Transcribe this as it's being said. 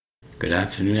Good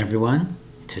afternoon, everyone.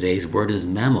 Today's word is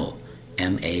mammal,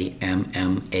 M-A-M-M-A-L.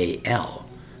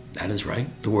 That is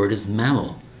right, the word is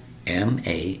mammal,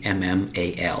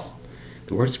 M-A-M-M-A-L.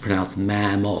 The word is pronounced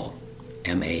mammal,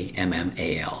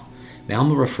 M-A-M-M-A-L.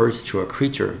 Mammal refers to a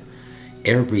creature,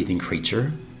 air-breathing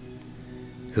creature,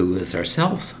 who is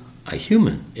ourselves. A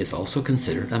human is also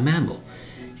considered a mammal.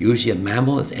 Usually a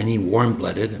mammal is any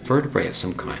warm-blooded vertebrate of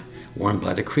some kind,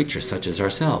 warm-blooded creature such as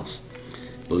ourselves.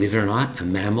 Believe it or not, a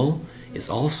mammal is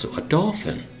also a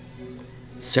dolphin.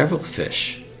 Several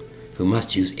fish who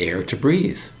must use air to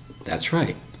breathe. That's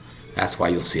right. That's why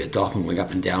you'll see a dolphin going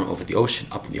up and down over the ocean,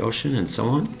 up in the ocean and so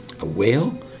on. A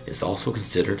whale is also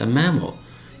considered a mammal.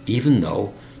 Even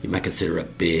though you might consider a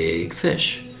big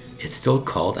fish, it's still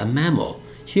called a mammal.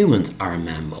 Humans are a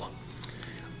mammal.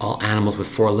 All animals with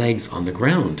 4 legs on the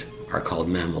ground are called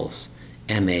mammals,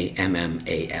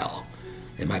 M-A-M-M-A-L.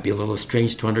 It might be a little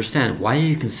strange to understand why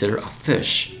you consider a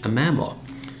fish a mammal.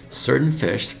 Certain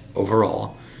fish,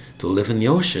 overall, that live in the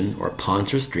ocean or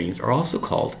ponds or streams are also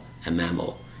called a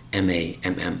mammal,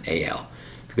 M-A-M-M-A-L,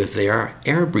 because they are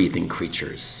air-breathing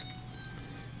creatures.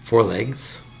 4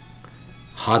 legs,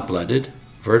 hot-blooded,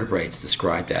 vertebrates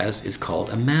described as is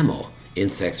called a mammal.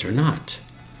 Insects are not.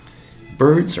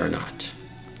 Birds are not.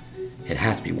 It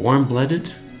has to be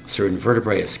warm-blooded. Certain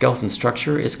vertebrae, a skeleton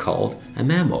structure, is called a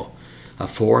mammal. A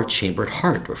 4-chambered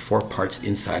heart, or 4 parts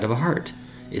inside of a heart,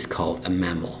 is called a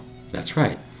mammal. That's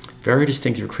right. Very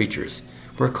distinctive creatures.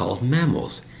 We're called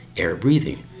mammals,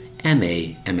 air-breathing,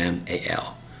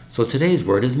 M-A-M-M-A-L. So today's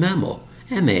word is mammal,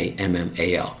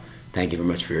 M-A-M-M-A-L. Thank you very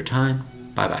much for your time.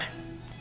 Bye-bye.